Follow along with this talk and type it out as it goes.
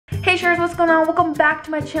Sharers, what's going on? Welcome back to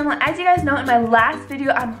my channel. As you guys know, in my last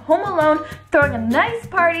video, I'm home alone, throwing a nice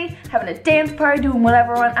party, having a dance party, doing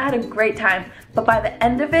whatever I want. I had a great time, but by the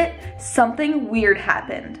end of it, something weird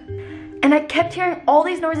happened. And I kept hearing all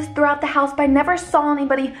these noises throughout the house, but I never saw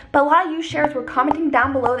anybody. But a lot of you sharers were commenting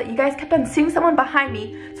down below that you guys kept on seeing someone behind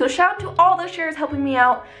me. So shout out to all those sharers helping me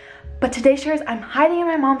out. But today, sharers, I'm hiding in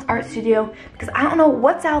my mom's art studio because I don't know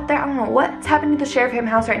what's out there. I don't know what's happening to the Sheriff Ham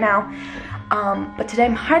house right now. But today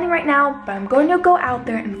I'm hiding right now, but I'm going to go out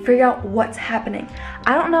there and figure out what's happening.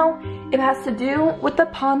 I don't know if it has to do with the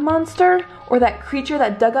pond monster or that creature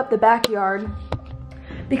that dug up the backyard.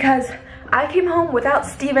 Because I came home without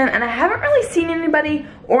Steven and I haven't really seen anybody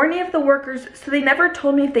or any of the workers, so they never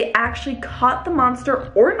told me if they actually caught the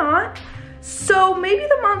monster or not. So maybe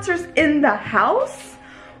the monster's in the house,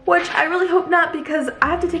 which I really hope not because I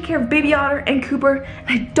have to take care of Baby Otter and Cooper and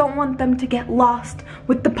I don't want them to get lost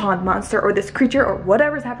with the pond monster or this creature or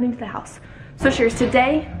whatever's happening to the house. So sharers,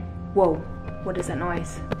 today, whoa, what is that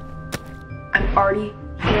noise? I'm already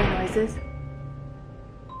hearing noises.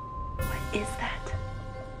 What is that?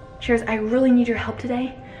 Sharers, I really need your help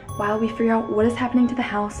today while we figure out what is happening to the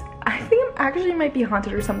house. I think I'm actually might be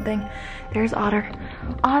haunted or something. There's Otter.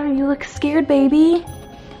 Otter, you look scared, baby.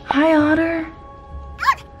 Hi, Otter.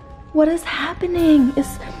 What is happening?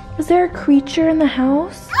 Is there a creature in the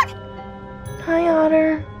house? Hi,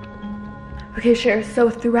 Otter. Okay, sharers, so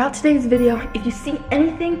throughout today's video, if you see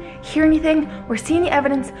anything, hear anything, or see any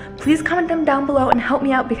evidence, please comment them down below and help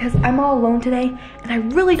me out because I'm all alone today and I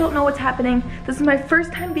really don't know what's happening. This is my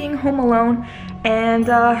first time being home alone and,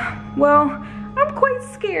 well, I'm quite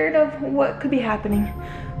scared of what could be happening.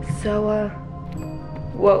 So,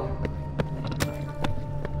 whoa.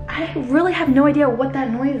 I really have no idea what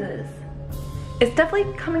that noise is. It's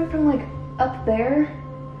definitely coming from like up there.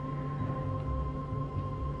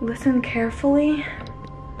 Listen carefully.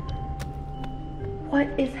 What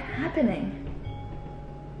is happening?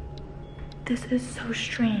 This is so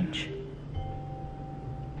strange.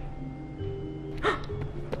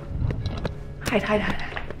 Hide,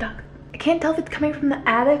 duck. I can't tell if it's coming from the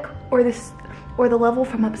attic or the level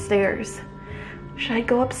from upstairs. Should I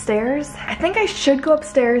go upstairs? I think I should go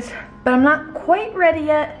upstairs, but I'm not quite ready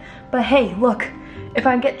yet. But hey, look, if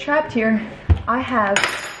I get trapped here, I have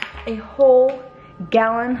a whole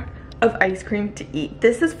gallon of ice cream to eat.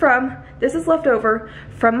 This is left over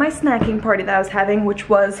from my snacking party that I was having, which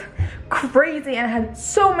was crazy, and I had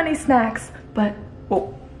so many snacks, but,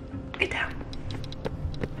 whoa, get down.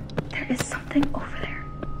 There is something over there.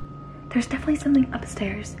 There's definitely something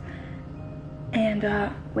upstairs. And,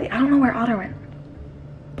 wait, I don't know where Otter went.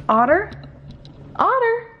 Otter?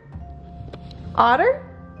 Otter? Otter?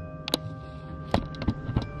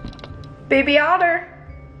 Baby Otter?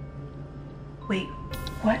 Wait,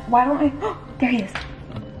 what? Why don't I? Oh, there he is.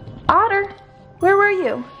 Otter, where were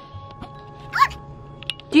you?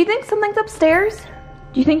 Do you think something's upstairs?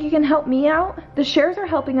 Do you think you can help me out? The sharers are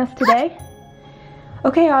helping us today.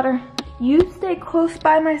 Okay, Otter, you stay close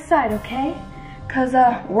by my side, okay? Cause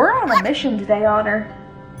we're on a mission today, Otter.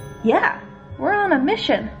 Yeah, we're on a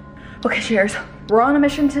mission. Okay, sharers, we're on a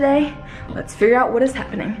mission today. Let's figure out what is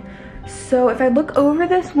happening. So if I look over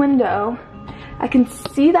this window, I can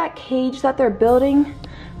see that cage that they're building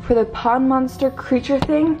for the pond monster creature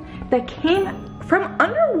thing that came from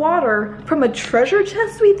underwater from a treasure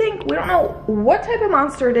chest, we think. We don't know what type of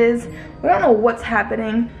monster it is. We don't know what's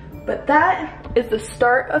happening, but that is the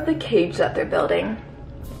start of the cage that they're building.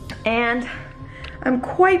 And I'm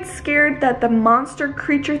quite scared that the monster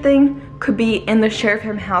creature thing could be in the Sheriff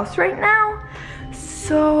Ham house right now.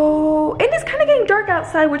 So, and it's kind of getting dark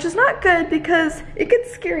outside, which is not good because it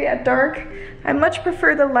gets scary at dark. I much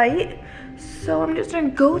prefer the light. So I'm just gonna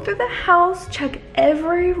go through the house, check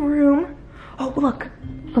every room. Oh, look,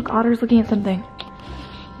 Otter's looking at something.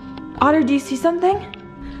 Otter, do you see something?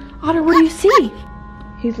 Otter, what do you see?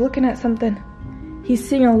 He's looking at something. He's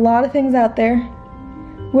seeing a lot of things out there.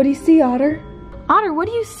 What do you see, Otter? Otter, what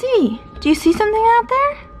do you see? Do you see something out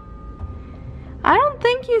there? I don't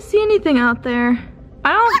think you see anything out there.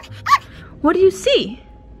 What do you see?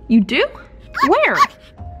 You do? Where?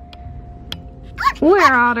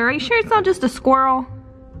 Where, Otter? Are you sure it's not just a squirrel?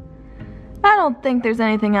 I don't think there's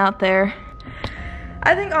anything out there.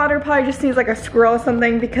 I think Otter probably just sees like a squirrel or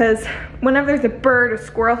something because whenever there's a bird or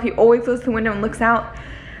squirrel, he always goes to the window and looks out.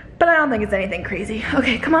 But I don't think it's anything crazy.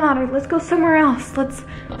 Okay, come on, Otter, let's go somewhere else. Let's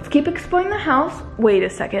keep exploring the house. Wait a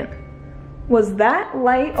second. Was that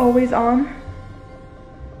light always on?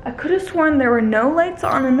 I could have sworn there were no lights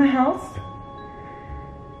on in the house.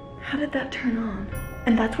 How did that turn on?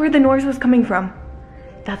 And that's where the noise was coming from.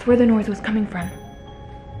 That's where the noise was coming from.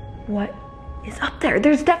 What is up there?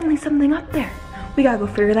 There's definitely something up there. We gotta go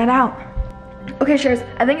figure that out. Okay, Shares,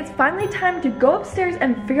 I think it's finally time to go upstairs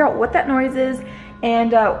and figure out what that noise is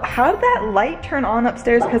and how did that light turn on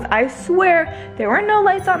upstairs, because I swear there were no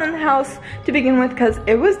lights on in the house to begin with because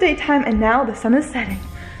it was daytime and now the sun is setting.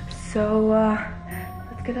 So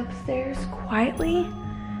let's get upstairs quietly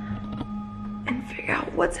and figure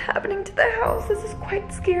out what's happening to the house. This is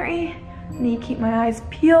quite scary. I need to keep my eyes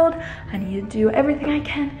peeled. I need to do everything I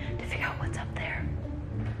can to figure out what's up there.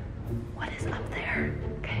 What is up there?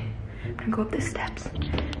 Okay, I'm gonna go up the steps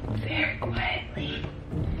very quietly.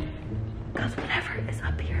 Because whatever is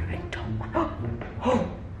up here, I don't want. Oh,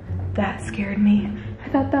 that scared me. I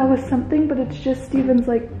thought that was something, but it's just Steven's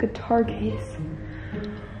like guitar case.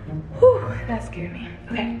 Whew, that scared me.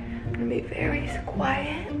 Okay, I'm gonna be very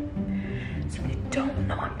quiet so they don't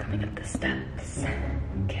know I'm coming up the steps.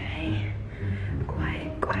 Okay,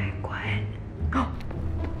 quiet, quiet, quiet. Oh,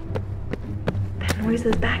 that noise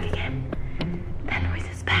is back again. That noise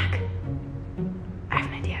is back. I have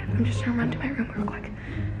an idea. I'm just gonna run to my room real quick.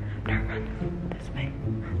 I'm gonna run this way.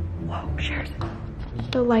 Whoa, Shares.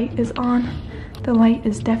 The light is on. The light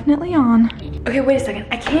is definitely on. Okay, wait a second.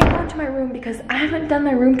 I can't go into my room because I haven't done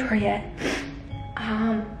my room tour yet.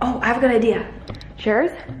 Oh, I have a good idea.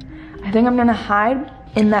 Shares, I think I'm gonna hide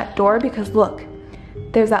in that door because look,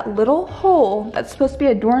 there's that little hole that's supposed to be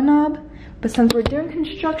a doorknob, but since we're doing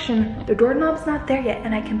construction, the doorknob's not there yet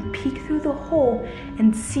and I can peek through the hole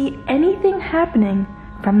and see anything happening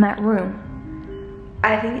from that room.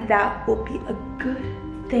 I think that will be a good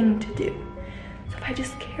thing to do. So if I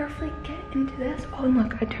just carefully get into this, oh and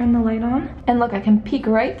look, I turn the light on. And look, I can peek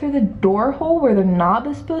right through the door hole where the knob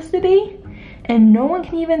is supposed to be. And no one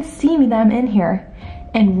can even see me that I'm in here.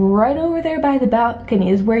 And right over there by the balcony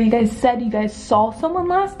is where you guys said you guys saw someone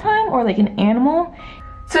last time, or like an animal.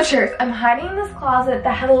 So Shares, I'm hiding in this closet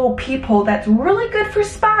that had a little peephole that's really good for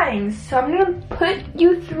spying. So I'm gonna put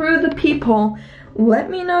you through the peephole. Let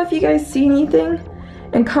me know if you guys see anything.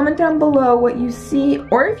 And comment down below what you see,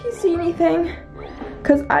 or if you see anything,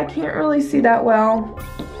 because I can't really see that well.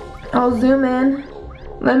 I'll zoom in.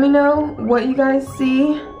 Let me know what you guys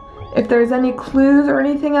see, if there's any clues or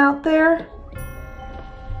anything out there.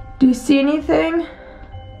 Do you see anything?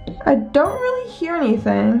 I don't really hear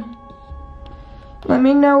anything. Let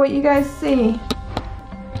me know what you guys see.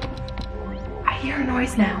 I hear a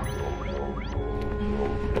noise now.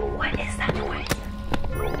 What is that noise?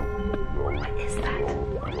 What is that?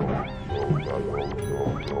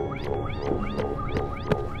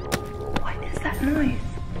 What is that noise?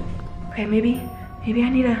 Okay, maybe I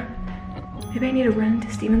need to run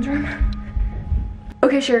into Steven's room.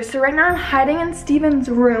 Okay, sure. So right now I'm hiding in Steven's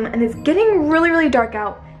room and it's getting really dark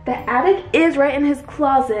out. The attic is right in his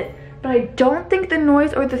closet, but I don't think the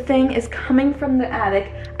noise or the thing is coming from the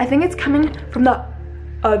attic. I think it's coming from the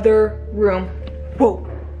other room. Whoa,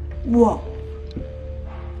 whoa.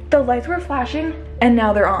 The lights were flashing and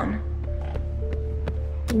now they're on.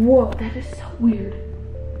 Whoa, that is so weird.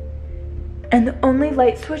 And the only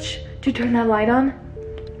light switch to turn that light on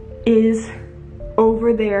is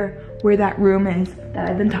over there where that room is that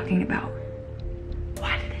I've been talking about.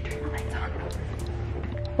 Why did I turn the lights on?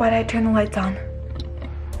 Why did I turn the lights on?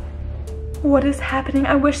 What is happening?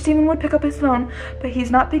 I wish Steven would pick up his phone, but he's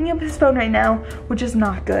not picking up his phone right now, which is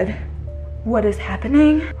not good. What is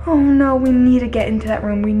happening? Oh no, we need to get into that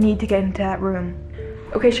room. We need to get into that room.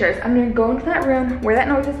 Okay, sure. So I'm gonna go into that room where that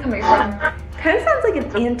noise is coming from. Kind of sounds like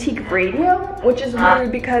an antique radio, which is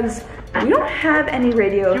weird because we don't have any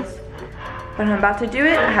radios. But I'm about to do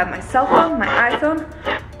it. I have my cell phone, my iPhone.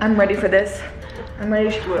 I'm ready for this. I'm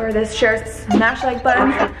ready for this. Share, smash like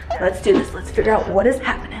button. Let's do this. Let's figure out what is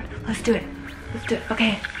happening. Let's do it. Let's do it.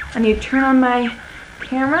 Okay, I need to turn on my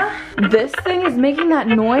camera. This thing is making that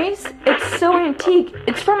noise. It's so antique.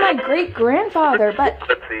 It's from my great-grandfather, but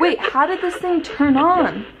wait, how did this thing turn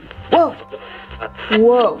on? Whoa.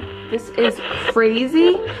 Whoa, this is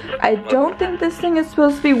crazy. I don't think this thing is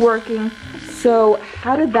supposed to be working. So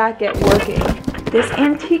how did that get working? This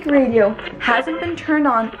antique radio hasn't been turned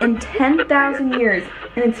on in 10,000 years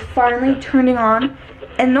and it's finally turning on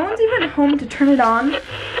and no one's even home to turn it on.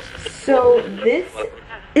 So this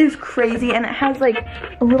is crazy and it has like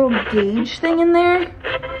a little gauge thing in there.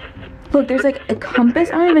 Look, there's like a compass.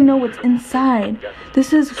 I don't even know what's inside.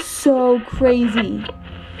 This is so crazy.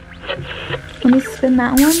 Let me spin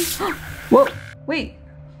that one. Whoa, wait.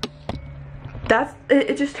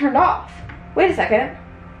 It just turned off. Wait a second.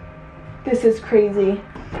 This is crazy.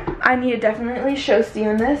 I need to definitely show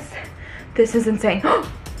Steven this. This is insane.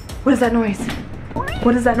 What is that noise?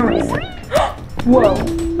 What is that noise? Whoa,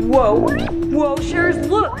 whoa. Whoa, Sharers,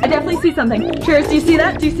 look. I definitely see something. Sharers, do you see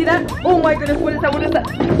that? Do you see that? Oh my goodness, what is that? What is that?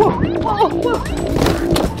 Whoa, whoa, whoa.